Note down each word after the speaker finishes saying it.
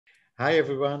Hi,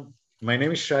 everyone. My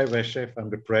name is Shai Reshef.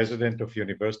 I'm the president of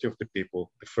University of the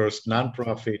People, the first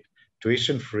nonprofit,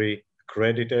 tuition-free,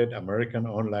 accredited American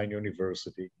online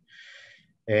university,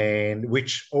 and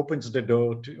which opens the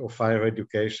door of higher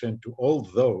education to all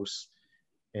those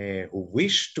who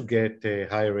wish to get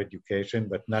higher education,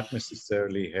 but not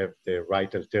necessarily have the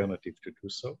right alternative to do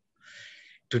so.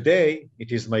 Today,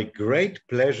 it is my great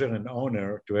pleasure and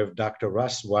honor to have Dr.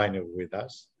 Russ Winer with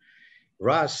us.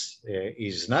 Russ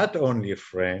is not only a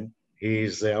friend, he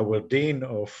is our Dean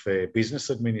of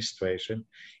Business Administration,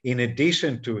 in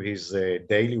addition to his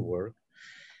daily work.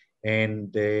 And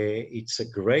it's a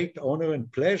great honor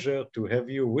and pleasure to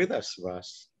have you with us,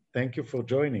 Russ. Thank you for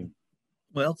joining.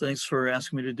 Well, thanks for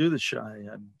asking me to do this, Shai.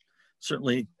 I'm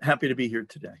certainly happy to be here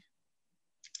today.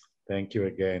 Thank you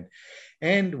again.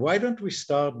 And why don't we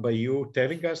start by you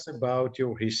telling us about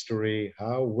your history?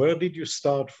 Where did you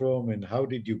start from and how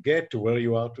did you get to where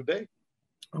you are today?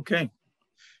 Okay.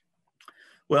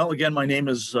 Well, again, my name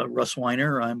is Russ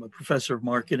Winer. I'm a professor of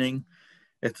marketing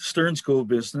at the Stern School of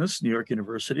Business, New York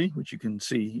University, which you can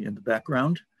see in the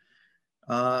background.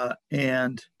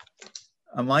 And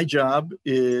my job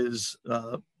is,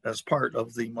 as part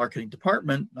of the marketing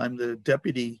department, I'm the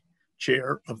deputy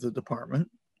chair of the department.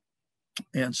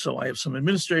 And so I have some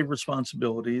administrative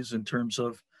responsibilities in terms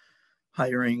of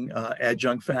hiring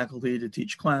adjunct faculty to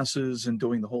teach classes and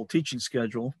doing the whole teaching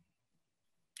schedule.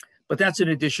 But that's in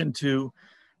addition to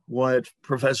what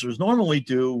professors normally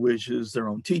do, which is their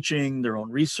own teaching, their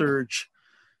own research,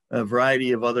 a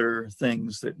variety of other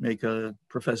things that make a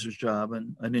professor's job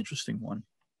an interesting one.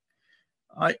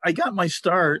 I got my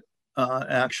start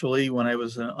actually when I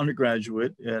was an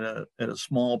undergraduate at a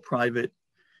small private,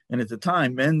 and at the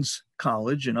time, men's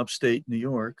college in upstate New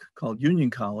York called Union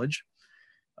College.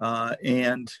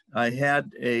 And I had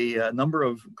a number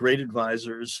of great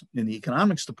advisors in the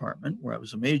economics department where I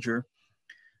was a major.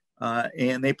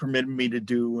 And they permitted me to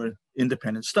do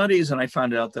independent studies. And I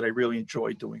found out that I really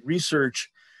enjoyed doing research,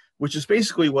 which is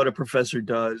basically what a professor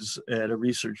does at a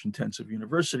research intensive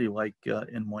university like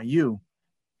NYU.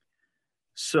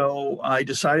 So I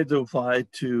decided to apply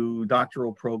to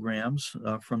doctoral programs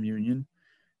from Union.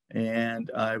 And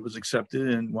I was accepted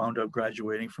and wound up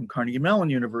graduating from Carnegie Mellon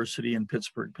University in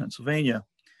Pittsburgh, Pennsylvania.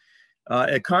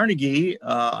 At Carnegie,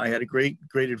 I had great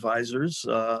advisors,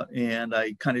 and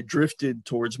I kind of drifted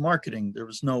towards marketing. There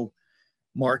was no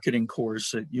marketing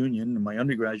course at Union in my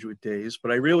undergraduate days,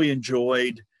 but I really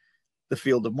enjoyed the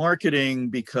field of marketing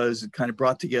because it kind of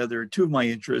brought together two of my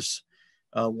interests,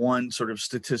 one sort of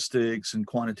statistics and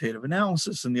quantitative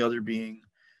analysis, and the other being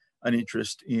an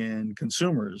interest in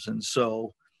consumers. And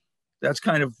so that's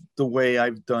kind of the way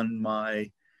I've done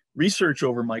my research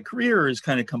over my career, is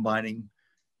kind of combining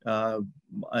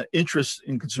interest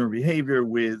in consumer behavior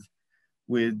with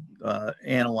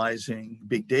analyzing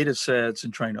big data sets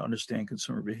and trying to understand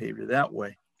consumer behavior that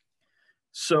way.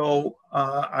 So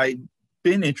I've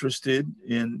been interested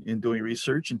in doing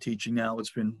research and teaching now.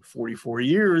 It's been 44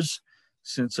 years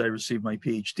since I received my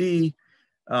PhD.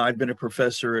 I've been a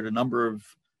professor at a number of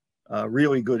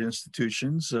really good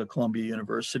institutions, Columbia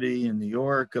University in New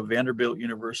York, Vanderbilt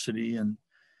University in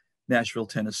Nashville,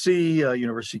 Tennessee,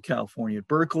 University of California at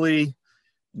Berkeley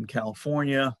in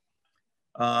California.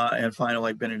 And finally,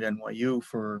 I've been at NYU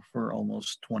for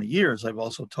almost 20 years. I've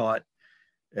also taught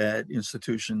at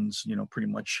institutions,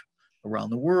 pretty much around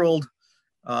the world,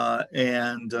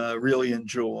 and really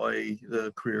enjoy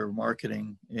the career of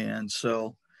marketing. And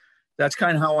so that's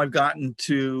kind of how I've gotten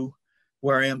to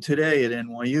where I am today at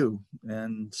NYU.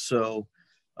 And so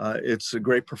it's a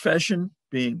great profession,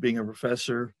 being a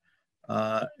professor,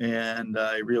 and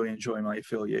I really enjoy my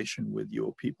affiliation with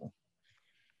UoPeople.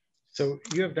 So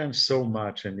you have done so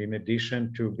much, and in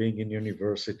addition to being in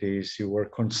universities, you were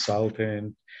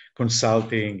consulting,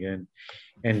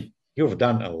 and you've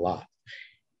done a lot.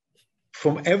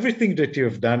 From everything that you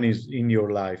have done in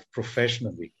your life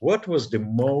professionally, what was the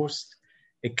most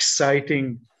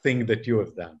exciting thing that you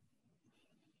have done?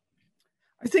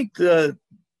 I think the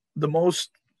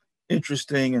most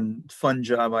interesting and fun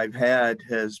job I've had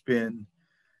has been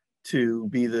to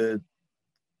be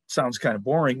sounds kind of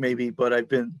boring maybe, but I've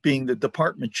been being the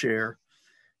department chair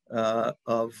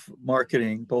of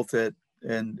marketing, both at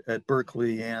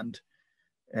Berkeley and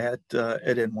at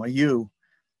NYU.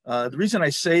 The reason I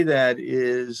say that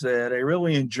is that I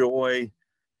really enjoy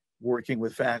working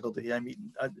with faculty. I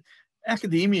mean,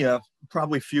 academia,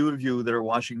 probably few of you that are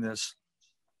watching this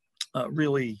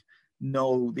really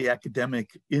know the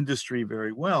academic industry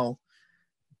very well,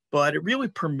 but it really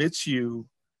permits you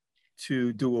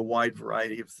to do a wide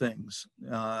variety of things,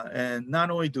 and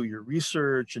not only do your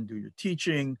research and do your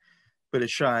teaching, but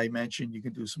as Shai mentioned, you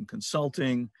can do some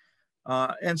consulting.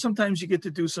 And sometimes you get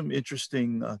to do some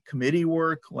interesting committee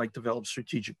work, like develop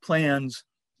strategic plans,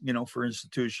 for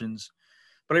institutions.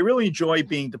 But I really enjoy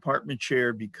being department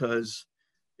chair because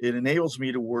it enables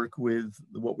me to work with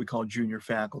what we call junior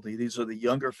faculty. These are the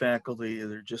younger faculty.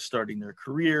 They're just starting their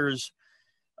careers.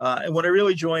 And what I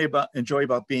really enjoy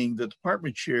about being the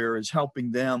department chair is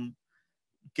helping them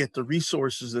get the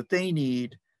resources that they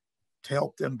need to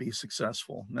help them be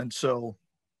successful. And so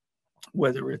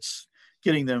whether it's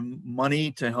getting them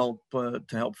money to help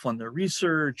fund their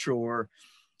research, or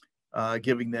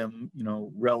giving them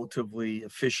relatively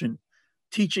efficient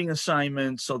teaching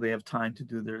assignments so they have time to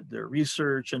do their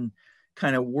research, and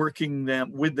kind of working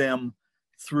with them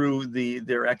through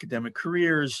their academic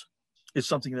careers is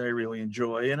something that I really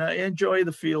enjoy. And I enjoy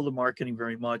the field of marketing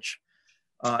very much.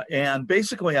 And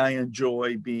basically I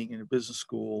enjoy being in a business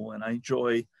school, and I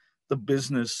enjoy the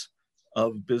business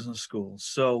of business schools.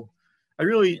 So I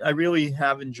really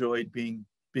have enjoyed being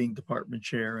department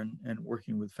chair and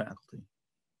working with faculty.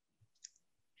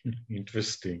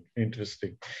 Interesting.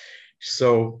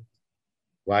 So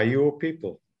why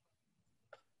UoPeople?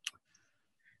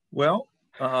 Well,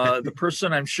 the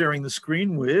person I'm sharing the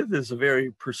screen with is a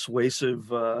very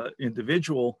persuasive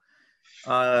individual.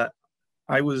 I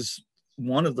was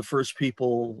one of the first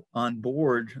people on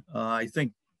board, I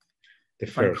think,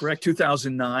 if I'm correct,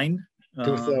 2009.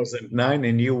 2009,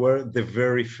 and you were the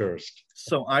very first.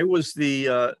 So I was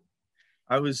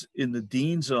I was in the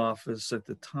dean's office at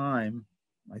the time,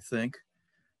 I think,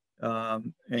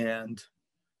 and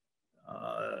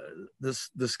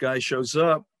this guy shows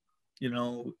up,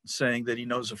 saying that he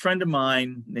knows a friend of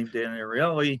mine named Dan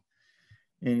Ariely,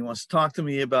 and he wants to talk to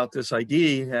me about this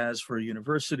idea he has for a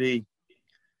university.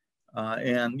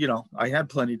 And I had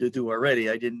plenty to do already.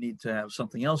 I didn't need to have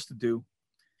something else to do.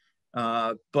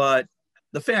 But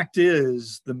the fact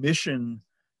is, the mission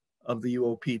of the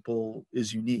UoPeople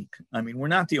is unique. I mean, we're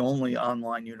not the only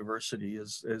online university,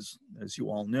 as you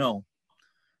all know.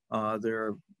 There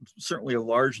are certainly a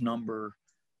large number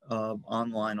of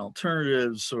online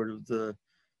alternatives, sort of the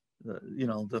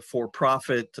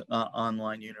for-profit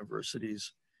online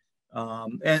universities.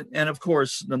 And of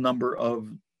course, the number of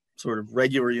sort of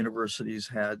regular universities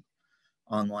had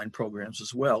online programs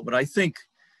as well. But I think,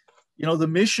 the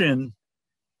mission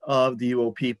of the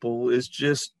UoPeople is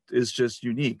just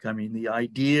unique. I mean, the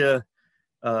idea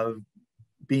of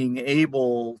being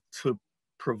able to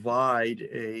provide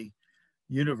a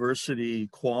university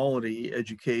quality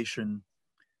education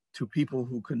to people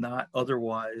who could not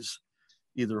otherwise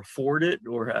either afford it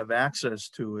or have access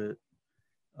to it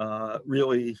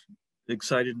really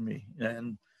excited me.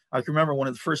 And I can remember one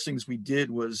of the first things we did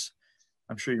was,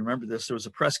 I'm sure you remember this, there was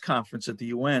a press conference at the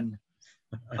UN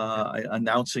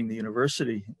announcing the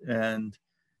university. And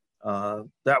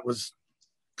that was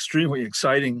extremely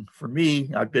exciting for me.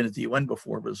 I've been at the UN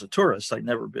before, but as a tourist, I'd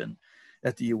never been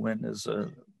at the UN as a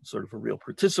sort of a real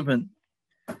participant.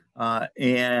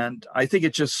 And I think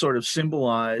it just sort of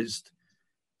symbolized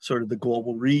sort of the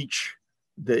global reach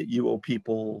that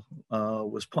UoPeople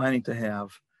was planning to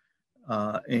have.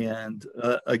 And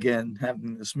again,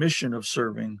 having this mission of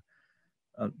serving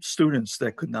students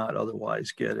that could not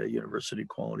otherwise get a university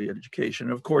quality education.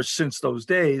 And of course, since those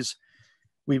days,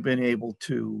 we've been able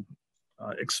to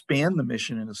expand the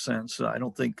mission in a sense. I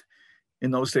don't think in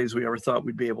those days we ever thought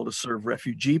we'd be able to serve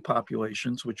refugee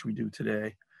populations, which we do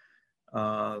today.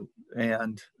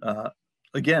 And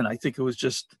again, I think it was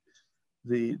just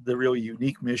the really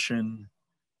unique mission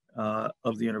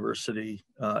of the university,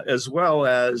 as well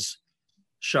as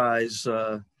Shai's,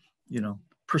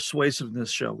 persuasiveness,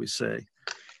 shall we say.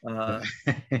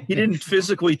 He didn't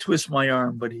physically twist my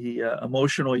arm, but he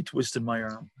emotionally twisted my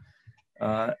arm.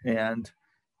 And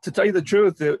to tell you the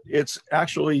truth, it's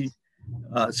actually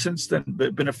since then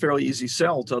been a fairly easy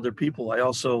sell to other people. I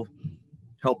also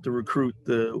helped to recruit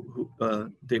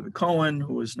David Cohen,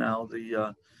 who is now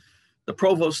the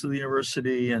provost of the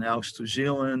university, and Alex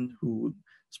Tuzilan, who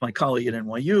is my colleague at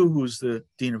NYU, who's the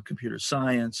dean of computer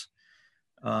science.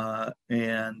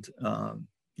 And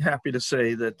happy to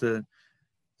say that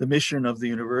the mission of the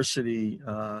university,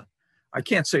 I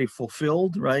can't say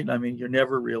fulfilled, right? I mean, you're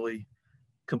never really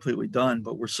completely done,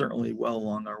 but we're certainly well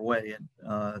along our way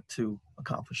to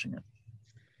accomplishing it.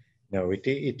 No, it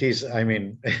is. I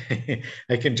mean,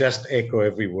 I can just echo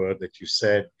every word that you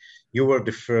said. You were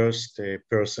the first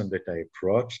person that I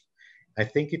approached. I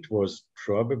think it was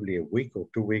probably a week or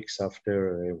 2 weeks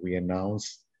after we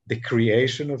announced the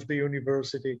creation of the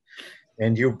university.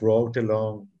 And you brought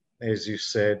along, as you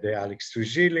said, Alex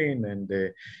Trujilin, and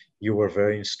you were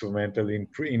very instrumental in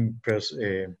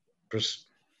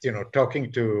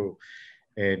talking to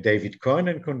David Cohen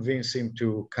and convince him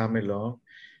to come along.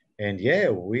 And yeah,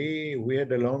 we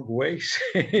had a long way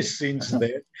since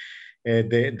then.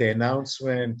 The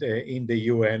announcement in the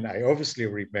UN, I obviously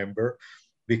remember,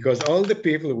 because all the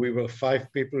people, we were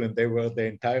 5 people, and they were the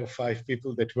entire 5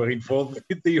 people that were involved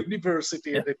with the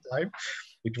university at the time.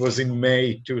 It was in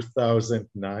May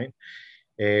 2009.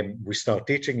 We started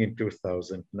teaching in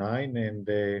 2009,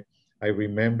 and I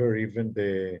remember even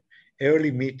the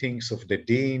early meetings of the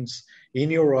deans in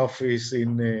your office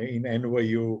in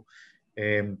NYU.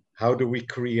 How do we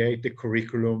create the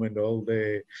curriculum and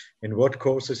what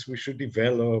courses we should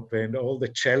develop and all the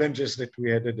challenges that we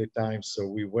had at the time. So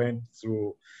we went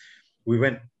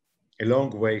a long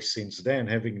way since then,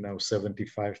 having now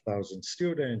 75,000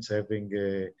 students, having,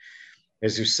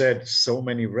 as you said, so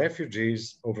many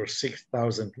refugees, over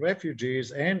 6,000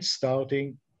 refugees, and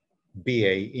starting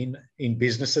BA in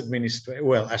business administration,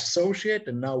 well, associate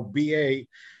and now BA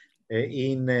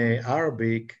in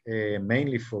Arabic,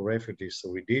 mainly for refugees. So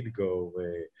we did go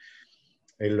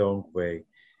a long way.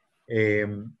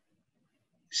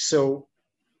 So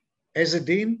as a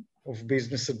Dean of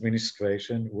Business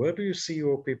Administration, where do you see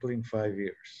your people in 5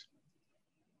 years?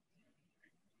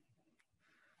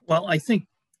 Well, I think,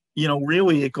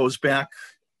 really it goes back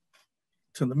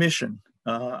to the mission.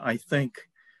 I think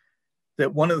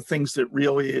that one of the things that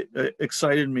really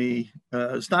excited me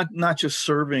is not just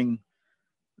serving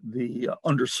the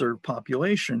underserved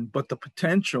population, but the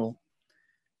potential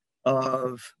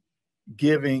of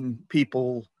giving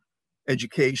people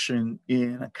education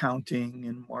in accounting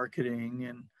and marketing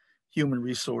and human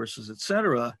resources, et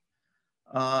cetera.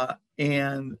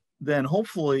 And then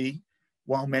hopefully,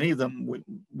 while many of them,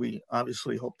 we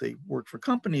obviously hope they work for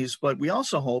companies, but we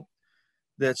also hope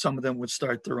that some of them would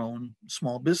start their own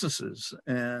small businesses.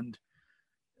 And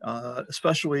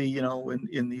especially,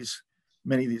 in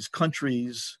many of these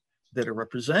countries that are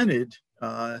represented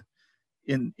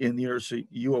in the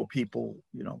UoPeople,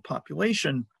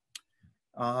 population,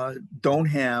 don't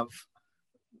have,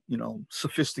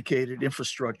 sophisticated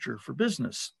infrastructure for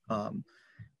business.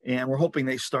 And we're hoping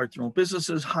they start their own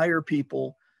businesses, hire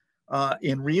people,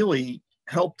 and really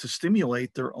help to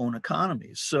stimulate their own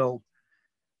economies. So,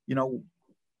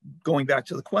 going back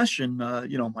to the question,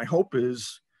 my hope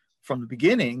is from the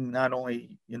beginning, not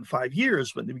only in 5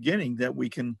 years, but in the beginning, that we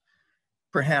can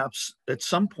perhaps at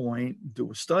some point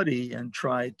do a study and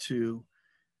try to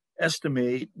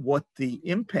estimate what the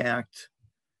impact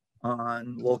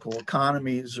on local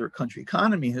economies or country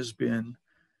economy has been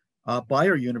by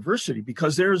our university,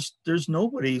 because there's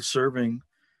nobody serving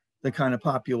the kind of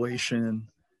population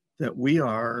that we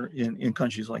are in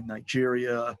countries like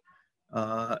Nigeria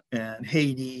and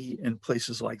Haiti and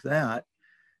places like that,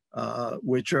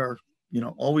 which are,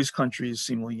 always countries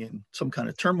seemingly in some kind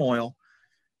of turmoil.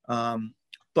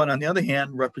 But on the other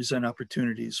hand, represent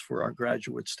opportunities for our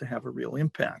graduates to have a real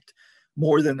impact,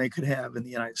 more than they could have in the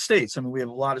United States. I mean, we have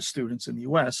a lot of students in the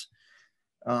US,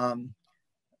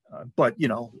 but,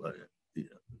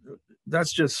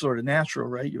 that's just sort of natural,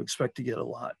 right? You expect to get a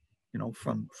lot,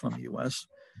 from the US.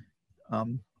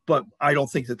 But I don't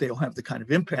think that they'll have the kind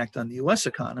of impact on the US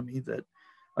economy that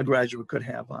a graduate could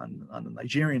have on the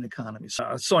Nigerian economy.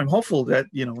 So I'm hopeful that,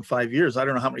 in 5 years, I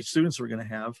don't know how many students we're going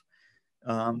to have,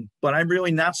 but I'm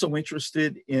really not so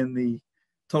interested in the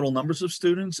total numbers of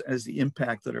students as the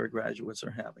impact that our graduates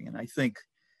are having. And I think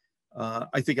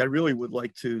I really would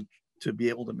like to be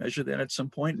able to measure that at some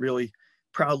point, really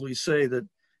proudly say that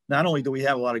not only do we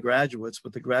have a lot of graduates,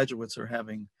 but the graduates are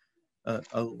having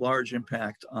a large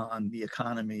impact on the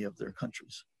economy of their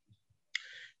countries.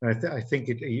 I think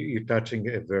you're touching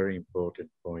a very important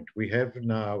point. We have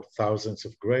now thousands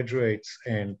of graduates,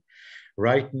 and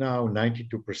right now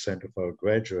 92% of our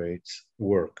graduates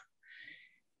work.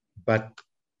 But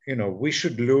we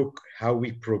should look how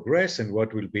we progress and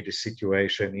what will be the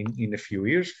situation in a few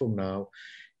years from now.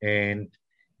 And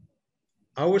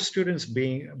our students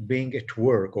being at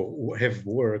work or have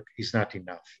work is not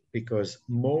enough, because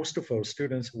most of our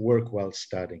students work while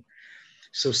studying.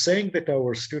 So saying that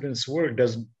our students work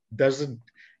doesn't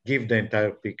give the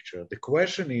entire picture. The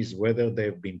question is whether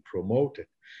they've been promoted,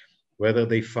 whether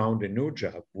they found a new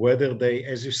job, whether they,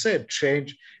 as you said,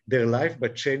 change their life,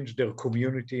 but change their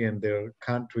community and their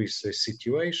country's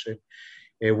situation.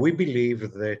 We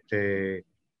believe that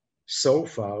so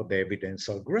far the evidence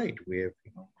are great. We have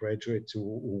graduates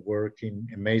who work in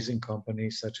amazing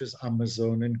companies such as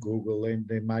Amazon and Google and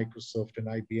Microsoft and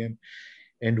IBM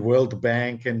and World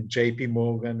Bank and JP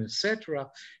Morgan, etc.,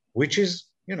 which is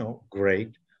great.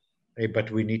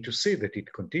 But we need to see that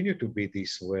it continue to be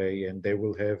this way, and they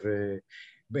will have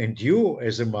and you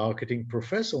as a marketing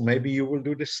professor, maybe you will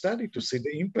do the study to see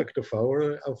the impact of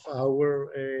our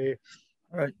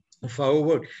Right. of our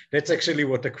work. That's actually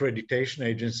what accreditation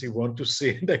agency want to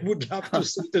see, and I would love to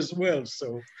see it as well.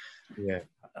 So, yeah,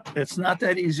 it's not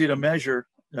that easy to measure,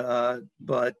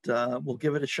 but we'll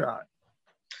give it a shot.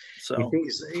 So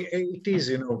it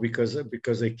is,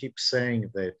 because I keep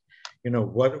saying that,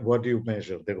 what do you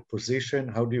measure? Their position?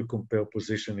 How do you compare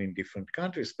position in different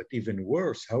countries? But even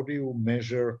worse, how do you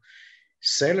measure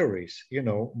salaries?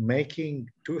 Making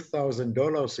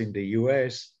 $2,000 in the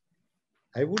US,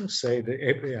 I wouldn't say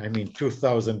that, I mean,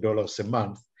 $2,000 a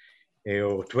month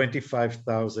or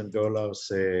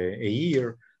 $25,000 a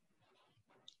year.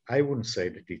 I wouldn't say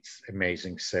that it's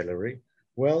amazing salary.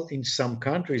 Well, in some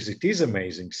countries, it is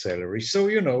amazing salary. So,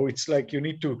 it's like you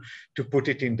need to put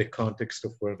it in the context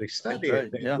of where they study. right,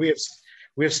 yeah. We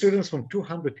have students from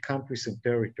 200 countries and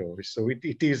territories. So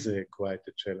it is quite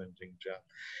a challenging job.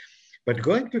 But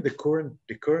going to the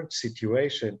current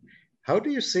situation, how do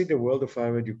you see the world of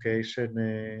higher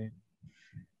education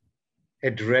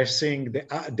addressing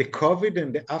the COVID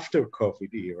and the after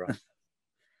COVID era?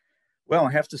 Well,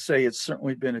 I have to say it's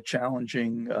certainly been a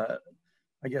challenging,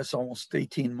 I guess, almost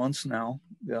 18 months now.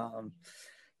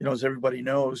 As everybody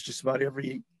knows, just about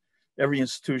every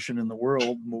institution in the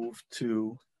world moved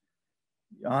to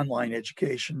online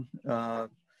education,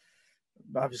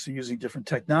 obviously using different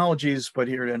technologies. But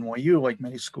here at NYU, like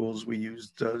many schools, we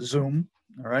used Zoom,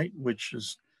 all right, which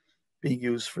is being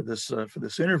used for this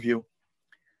interview.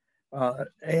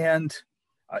 And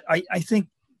I think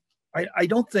I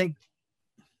don't think.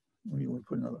 Let me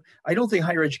put another. I don't think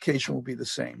higher education will be the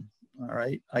same. All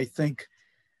right. I think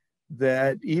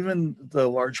that even the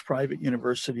large private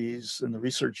universities and the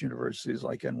research universities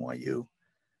like NYU,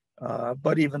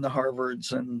 but even the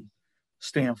Harvards and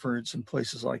Stanfords and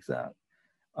places like that,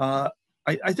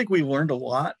 I think we learned a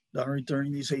lot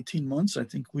during these 18 months. I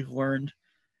think we've learned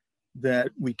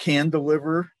that we can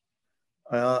deliver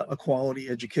a quality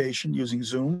education using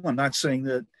Zoom. I'm not saying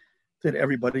that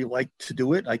everybody liked to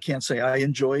do it. I can't say I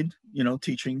enjoyed,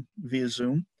 teaching via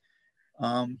Zoom.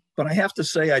 But I have to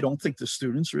say, I don't think the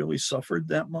students really suffered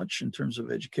that much in terms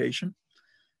of education.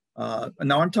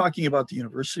 Now I'm talking about the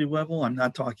university level. I'm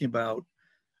not talking about,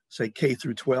 say, K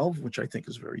through 12, which I think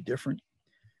is very different.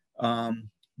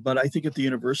 But I think at the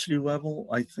university level,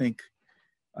 I think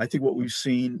what we've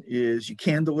seen is you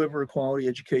can deliver a quality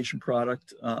education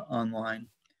product online.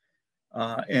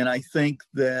 And I think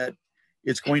that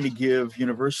it's going to give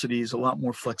universities a lot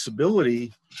more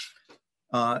flexibility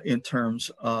in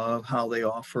terms of how they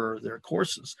offer their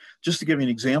courses. Just to give you an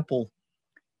example,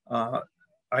 I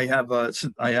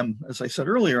am, as I said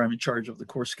earlier, I'm in charge of the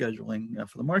course scheduling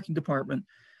for the marketing department.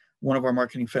 One of our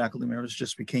marketing faculty members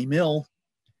just became ill,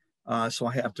 so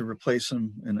I have to replace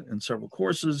him in several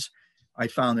courses. I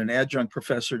found an adjunct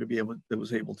professor that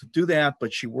was able to do that,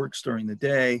 but she works during the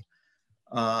day,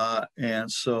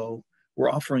 and so we're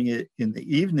offering it in the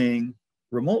evening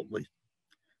remotely.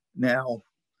 Now,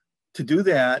 to do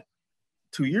that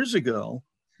 2 years ago,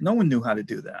 no one knew how to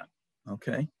do that,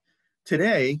 okay?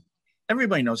 Today,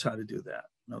 everybody knows how to do that,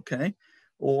 okay?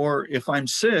 Or if I'm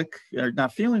sick or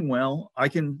not feeling well, I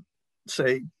can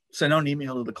send out an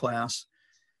email to the class.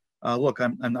 Look,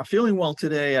 I'm not feeling well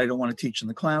today. I don't want to teach in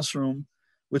the classroom.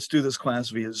 Let's do this class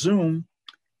via Zoom,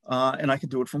 and I can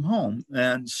do it from home.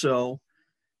 And so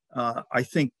I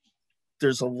think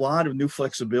there's a lot of new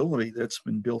flexibility that's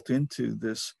been built into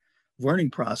this learning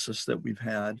process that we've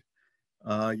had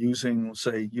using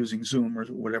Zoom or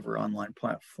whatever online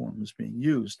platform is being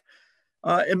used.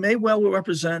 It may well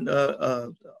represent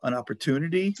an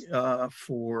opportunity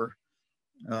for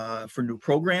new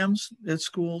programs at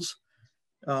schools.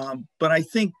 But I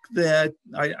think that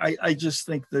I just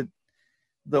think that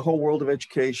the whole world of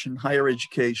education, higher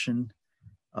education,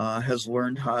 has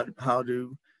learned how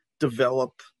to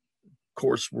develop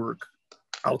coursework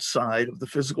outside of the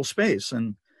physical space,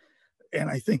 and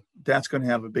I think that's going to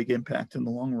have a big impact in the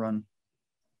long run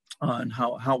on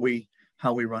how we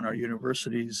run our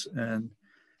universities, and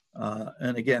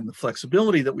again, the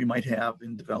flexibility that we might have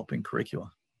in developing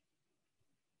curricula.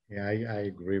 Yeah, I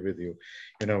agree with you.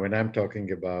 When I'm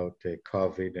talking about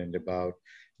COVID and about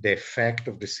the effect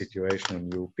of the situation on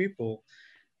UoPeople,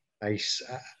 I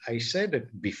said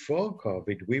that before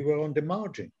COVID, we were on the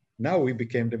margin. Now we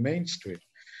became the mainstream.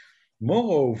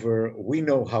 Moreover, we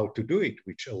know how to do it,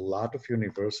 which a lot of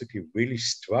universities really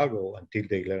struggle until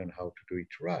they learn how to do it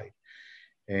right.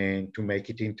 And to make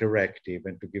it interactive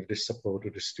and to give the support to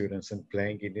the students and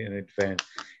playing it in advance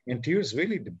and to use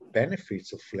really the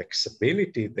benefits of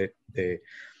flexibility that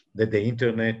that the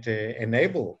internet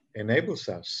enables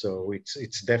us. So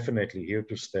it's definitely here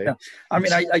to stay. Yeah. I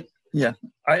mean,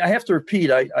 I have to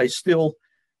repeat,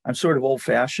 I'm sort of old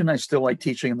fashioned. I still like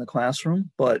teaching in the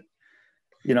classroom, but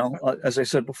as I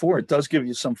said before, it does give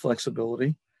you some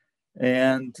flexibility.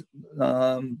 And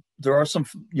there are some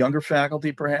younger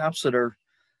faculty perhaps that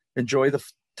enjoy the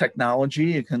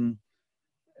technology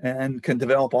and can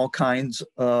develop all kinds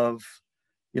of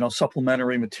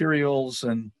supplementary materials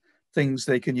and things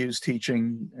they can use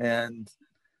teaching. And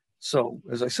so,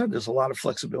 as I said, there's a lot of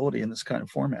flexibility in this kind of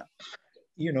format.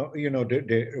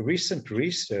 The recent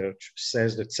research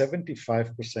says that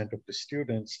 75% of the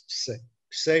students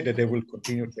say that they will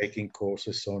continue taking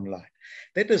courses online.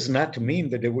 That does not mean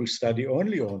that they will study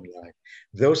only online.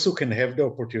 Those who can have the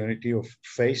opportunity of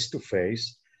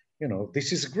face-to-face,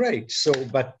 this is great. So,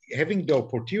 but having the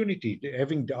opportunity,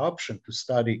 having the option to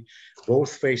study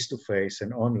both face-to-face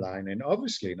and online, and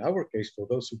obviously in our case, for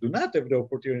those who do not have the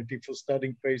opportunity for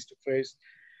studying face-to-face,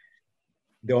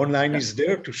 the online is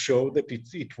there to show that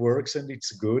it works and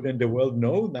it's good, and the world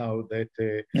know now that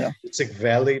it's a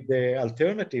valid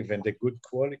alternative and a good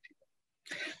quality.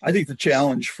 I think the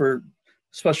challenge for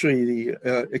especially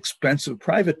the expensive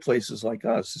private places like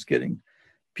us is getting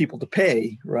people to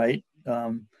pay, right?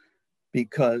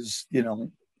 Because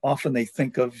often they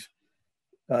think of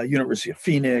University of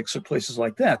Phoenix or places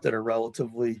like that are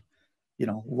relatively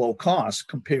low cost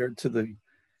compared to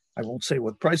I won't say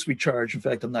what price we charge. In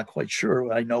fact, I'm not quite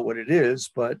sure. I know what it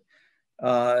is, but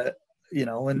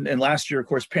and last year, of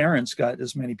course, parents got,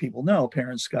 as many people know,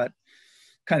 parents got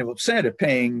kind of upset at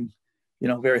paying,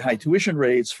 very high tuition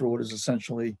rates for what is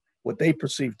essentially what they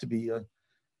perceive to be a,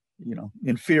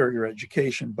 inferior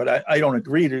education. But I don't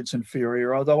agree that it's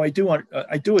inferior, although I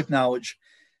do acknowledge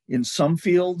in some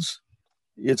fields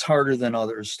it's harder than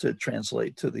others to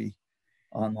translate to the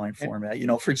online format.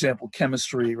 For example,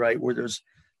 chemistry, right, where there's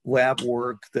lab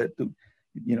work that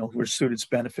where students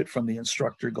benefit from the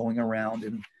instructor going around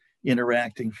and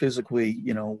interacting physically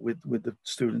with the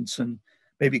students, and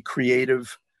maybe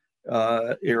creative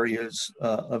areas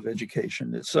of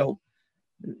education. So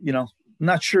I'm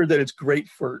not sure that it's great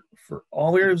for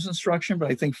all areas of instruction, but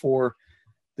I think for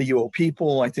the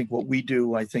UoPeople, I think what we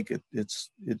do, I think it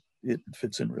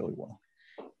fits in really well.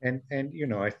 And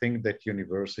I think that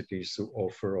universities who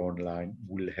offer online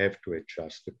will have to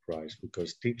adjust the price,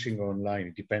 because teaching online,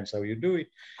 it depends how you do it,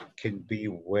 can be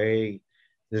way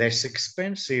less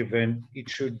expensive, and it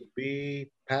should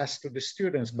be passed to the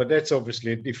students. But that's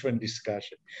obviously a different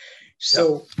discussion.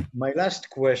 So my last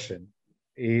question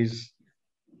is,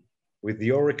 with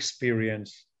your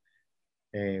experience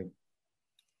and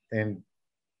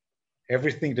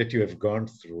everything that you have gone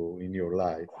through in your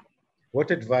life, what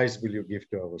advice will you give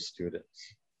to our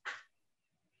students?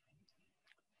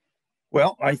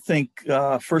 Well, I think,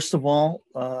 first of all,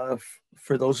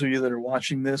 for those of you that are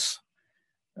watching this,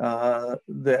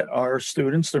 that are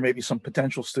students, there may be some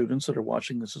potential students that are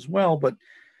watching this as well, but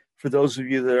for those of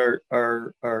you that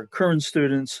are current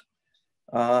students,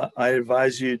 I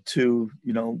advise you to,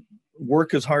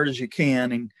 work as hard as you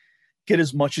can and get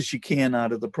as much as you can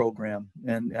out of the program.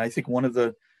 And I think one of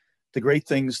the great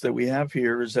things that we have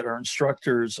here is that our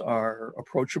instructors are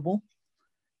approachable,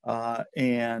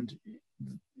 and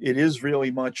it is really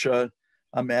much a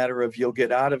matter of you'll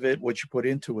get out of it what you put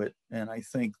into it. And I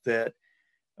think that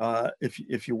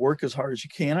if you work as hard as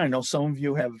you can, I know some of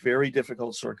you have very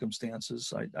difficult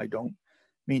circumstances. I don't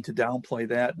mean to downplay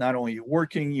that. Not only are you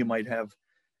working, you might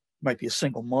be a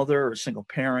single mother or a single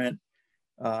parent.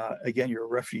 Again, you're a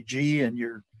refugee and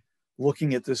you're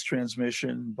looking at this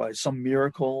transmission by some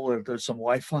miracle, or there's some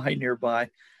Wi-Fi nearby.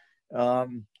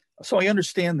 So I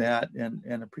understand that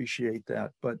and appreciate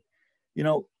that. But,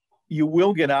 you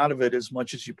will get out of it as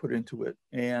much as you put into it.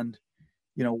 And,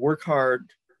 work hard,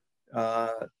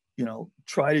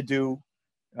 try to do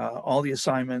all the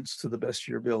assignments to the best of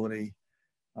your ability.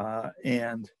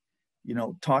 And,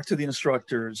 talk to the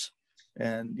instructors.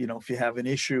 And, if you have an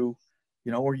issue,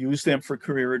 or use them for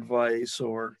career advice,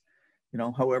 or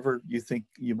however you think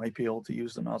you might be able to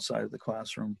use them outside of the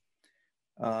classroom.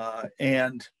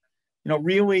 And,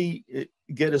 really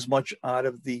get as much out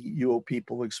of the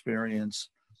UoPeople experience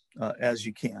as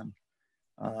you can.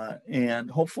 And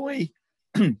hopefully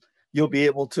you'll be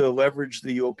able to leverage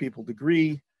the UoPeople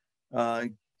degree,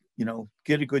 get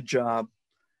a good job,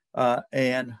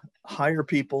 and hire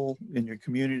people in your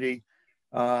community,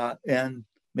 and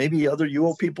maybe other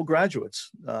UoPeople graduates.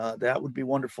 That would be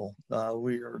wonderful.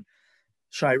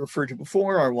 Shai referred to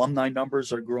before, our alumni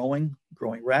numbers are growing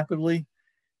rapidly.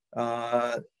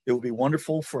 It would be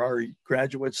wonderful for our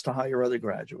graduates to hire other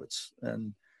graduates.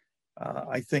 And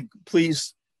I think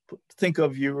please think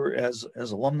of you as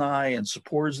alumni and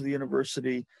supporters of the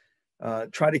university.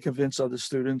 Try to convince other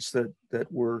students that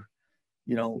we're,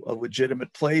 a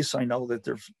legitimate place. I know that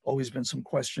there's always been some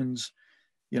questions,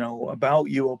 about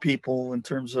UoPeople in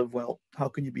terms of, well, how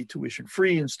can you be tuition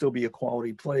free and still be a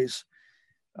quality place?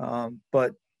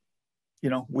 But,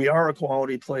 we are a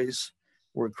quality place,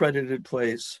 we're an accredited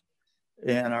place,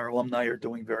 and our alumni are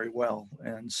doing very well.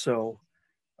 And so,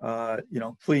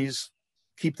 please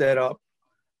keep that up,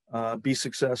 be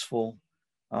successful,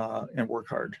 and work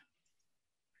hard.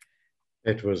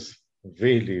 It was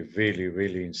really, really,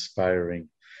 really inspiring.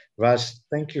 Russ,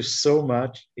 thank you so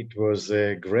much. It was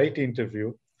a great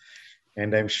interview.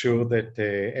 And I'm sure that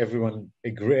everyone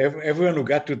who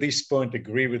got to this point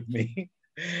agree with me.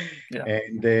 Yeah.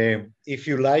 And if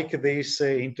you like this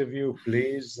interview,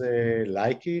 please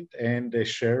like it and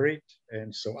share it,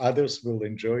 and so others will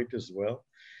enjoy it as well.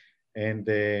 And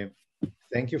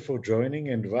thank you for joining.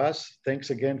 And Russ, thanks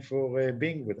again for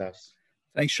being with us.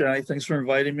 Thanks, Shai. Thanks for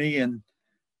inviting me. And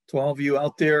to all of you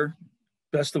out there,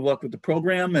 best of luck with the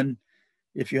program. And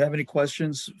if you have any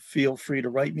questions, feel free to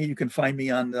write me. You can find me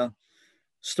on the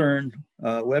Stern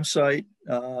website,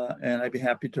 and I'd be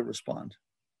happy to respond.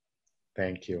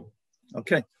 Thank you.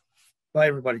 Okay. Bye,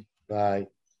 everybody. Bye.